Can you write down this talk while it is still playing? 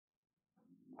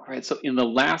All right, so in the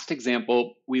last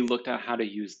example, we looked at how to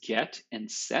use get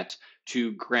and set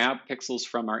to grab pixels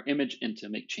from our image and to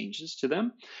make changes to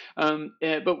them.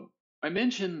 But I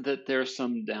mentioned that there's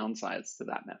some downsides to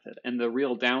that method, and the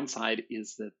real downside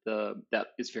is that that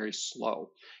is very slow.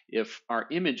 If our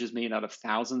image is made out of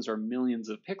thousands or millions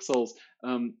of pixels,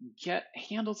 get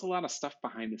handles a lot of stuff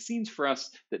behind the scenes for us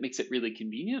that makes it really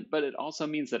convenient, but it also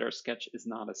means that our sketch is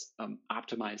not as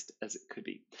optimized as it could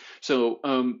be. So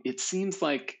it seems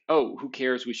like, oh, who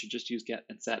cares? We should just use get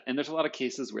and set. And there's a lot of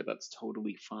cases where that's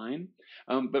totally fine.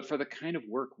 But for the kind of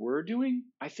work we're doing,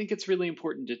 I think it's really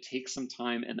important to take some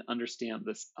time and understand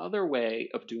this other way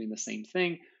of doing the same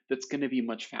thing that's going to be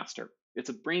much faster. It's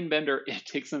a brain bender. It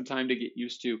takes some time to get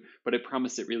used to, but I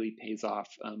promise it really pays off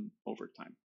over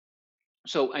time.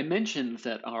 So I mentioned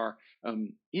that our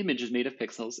image is made of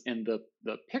pixels, and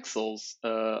the pixels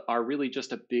are really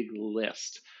just a big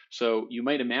list. So you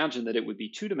might imagine that it would be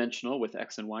two-dimensional with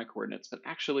x and y coordinates, but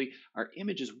actually our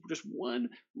image is just one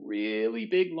really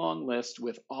big long list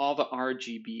with all the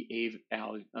RGB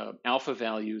alpha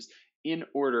values in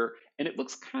order, and it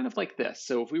looks kind of like this.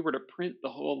 So if we were to print the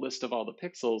whole list of all the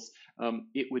pixels,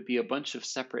 it would be a bunch of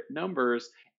separate numbers.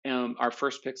 Our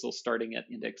first pixel starting at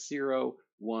index 0,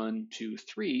 1, 2,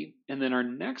 3, and then our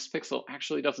next pixel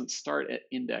actually doesn't start at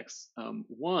index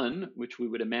 1, which we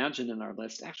would imagine in our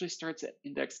list, actually starts at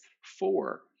index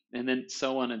 4, and then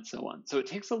so on and so on. So it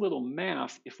takes a little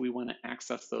math if we want to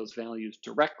access those values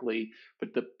directly,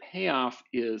 but the payoff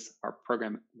is our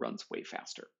program runs way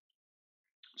faster.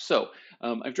 So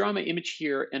I've drawn my image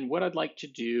here, and what I'd like to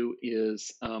do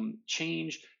is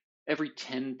change every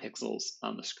 10 pixels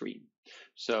on the screen.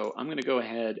 So I'm going to go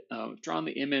ahead, draw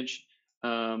the image.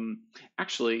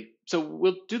 Actually, so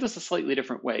we'll do this a slightly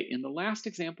different way. In the last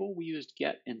example, we used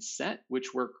get and set,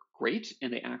 which work great,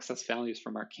 and they access values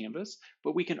from our canvas,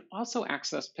 but we can also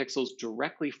access pixels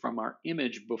directly from our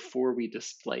image before we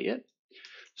display it.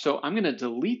 So I'm going to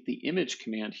delete the image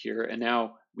command here, and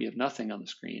now we have nothing on the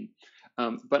screen.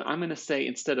 But I'm going to say,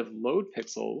 instead of load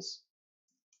pixels,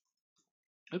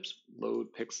 load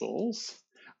pixels,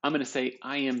 I'm going to say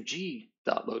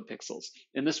img.load pixels.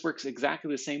 And this works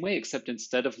exactly the same way, except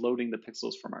instead of loading the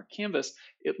pixels from our canvas,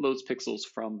 it loads pixels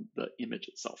from the image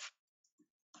itself.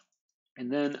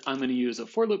 And then I'm going to use a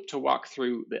for loop to walk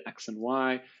through the x and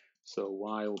y. So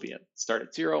y will be start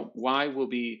at 0. Y will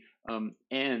be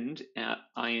end at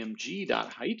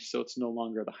img.height. So it's no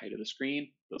longer the height of the screen.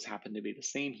 Those happen to be the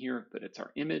same here, but it's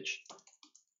our image.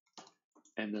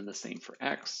 And then the same for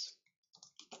x,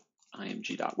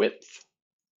 img.width.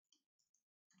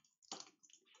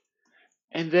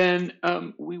 And then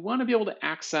we want to be able to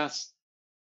access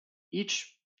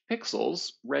each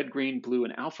pixels, red, green, blue,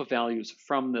 and alpha values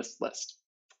from this list.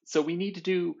 So we need to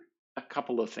do a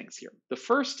couple of things here. The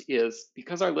first is,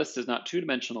 because our list is not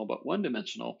two-dimensional but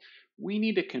one-dimensional, we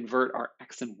need to convert our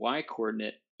x and y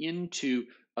coordinate into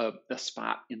a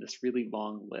spot in this really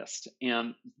long list.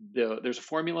 And there's a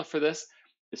formula for this.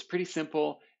 It's pretty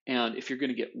simple. And if you're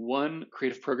going to get one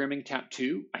creative programming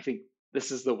tattoo, I think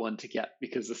this is the one to get,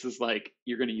 because this is like,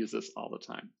 you're going to use this all the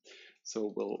time.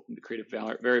 So we'll create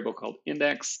a variable called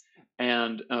index.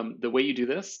 And the way you do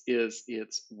this is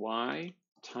it's y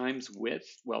times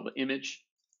width, well, the image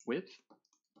width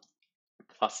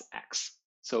plus x.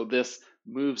 So this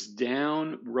moves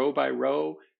down row by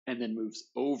row and then moves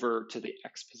over to the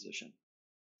x position.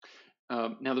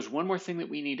 Now there's one more thing that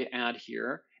we need to add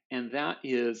here, and that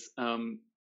is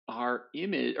our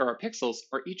image, or our pixels,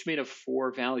 are each made of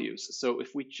 4 values. So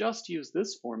if we just use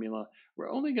this formula,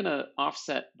 we're only going to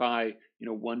offset by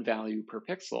 1 value per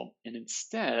pixel. And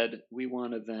instead, we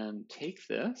want to then take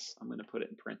this, I'm going to put it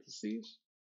in parentheses,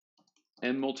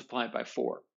 and multiply it by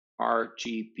 4,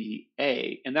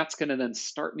 RGBA. And that's going to then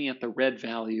start me at the red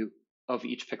value of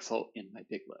each pixel in my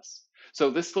big list. So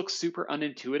this looks super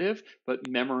unintuitive, but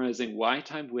memorizing y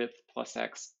times width plus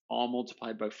x all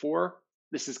multiplied by 4,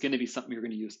 this is going to be something you're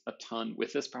going to use a ton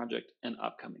with this project and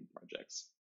upcoming projects.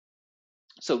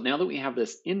 So now that we have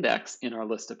this index in our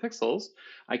list of pixels,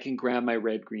 I can grab my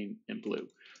red, green, and blue.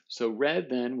 So red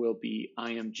then will be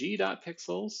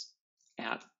img.pixels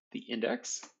at the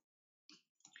index.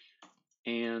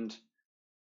 And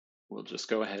we'll just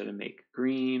go ahead and make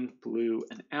green, blue,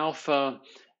 and alpha.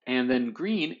 And then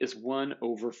green is 1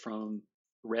 over from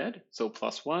red, so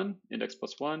plus 1, index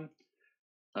plus 1.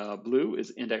 Blue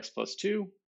is index plus 2,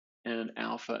 and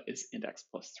alpha is index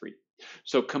plus 3.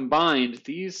 So combined,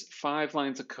 these 5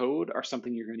 lines of code are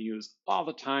something you're going to use all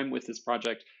the time with this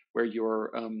project, where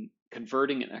you're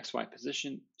converting an XY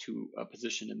position to a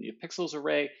position in the pixels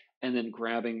array, and then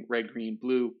grabbing red, green,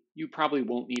 blue. You probably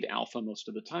won't need alpha most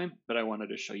of the time, but I wanted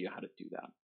to show you how to do that.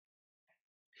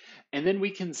 And then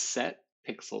we can set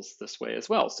pixels this way as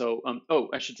well. So, oh,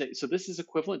 I should say, so this is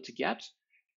equivalent to get.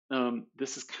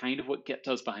 This is kind of what get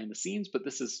does behind the scenes, but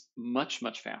this is much,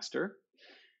 much faster.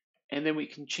 And then we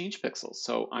can change pixels.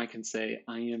 So I can say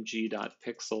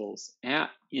img.pixels at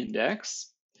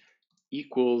index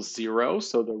equals 0.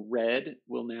 So the red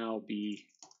will now be,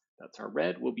 that's our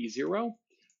red, will be 0.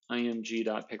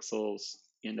 img.pixels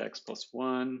index plus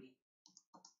 1.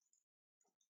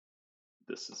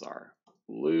 This is our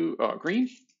green.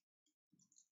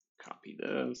 Copy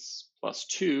this, plus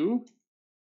 2.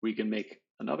 We can make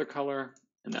another color,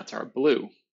 and that's our blue.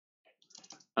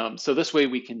 So this way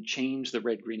we can change the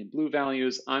red, green, and blue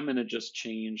values. I'm going to just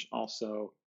change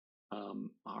also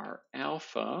our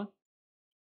alpha.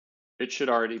 It should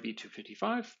already be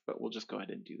 255, but we'll just go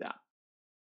ahead and do that.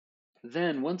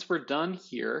 Then once we're done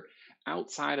here,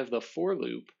 outside of the for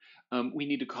loop, we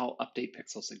need to call update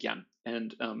pixels again.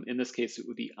 And in this case, it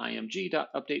would be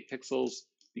img.updatePixels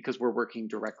because we're working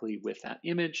directly with that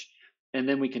image. And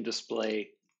then we can display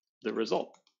the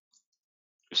result.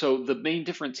 So the main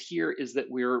difference here is that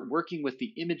we're working with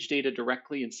the image data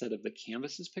directly instead of the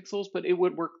canvas's pixels, but it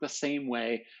would work the same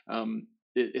way.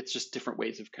 It's just different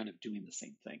ways of kind of doing the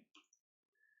same thing.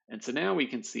 And so now we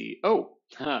can see, oh,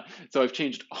 so I've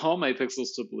changed all my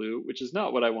pixels to blue, which is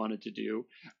not what I wanted to do.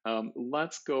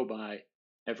 Let's go by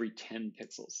every 10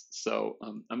 pixels. So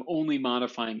I'm only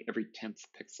modifying every 10th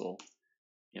pixel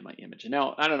in my image. And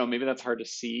now, I don't know, maybe that's hard to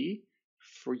see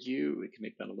for you. We can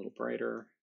make that a little brighter.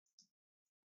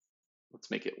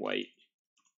 Let's make it white.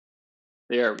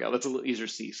 There we go. That's a little easier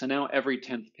to see. So now every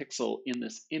 10th pixel in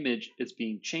this image is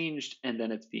being changed, and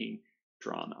then it's being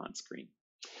drawn on screen.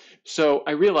 So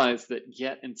I realized that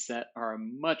get and set are a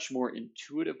much more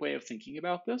intuitive way of thinking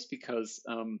about this because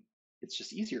it's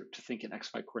just easier to think in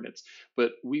XY coordinates.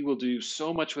 But we will do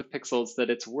so much with pixels that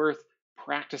it's worth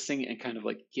practicing and kind of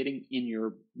like getting in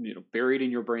your, buried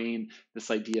in your brain,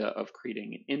 this idea of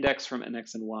creating an index from an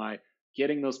X and Y,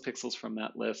 getting those pixels from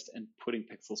that list and putting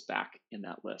pixels back in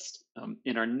that list.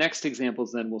 In our next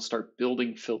examples, then we'll start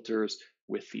building filters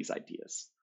with these ideas.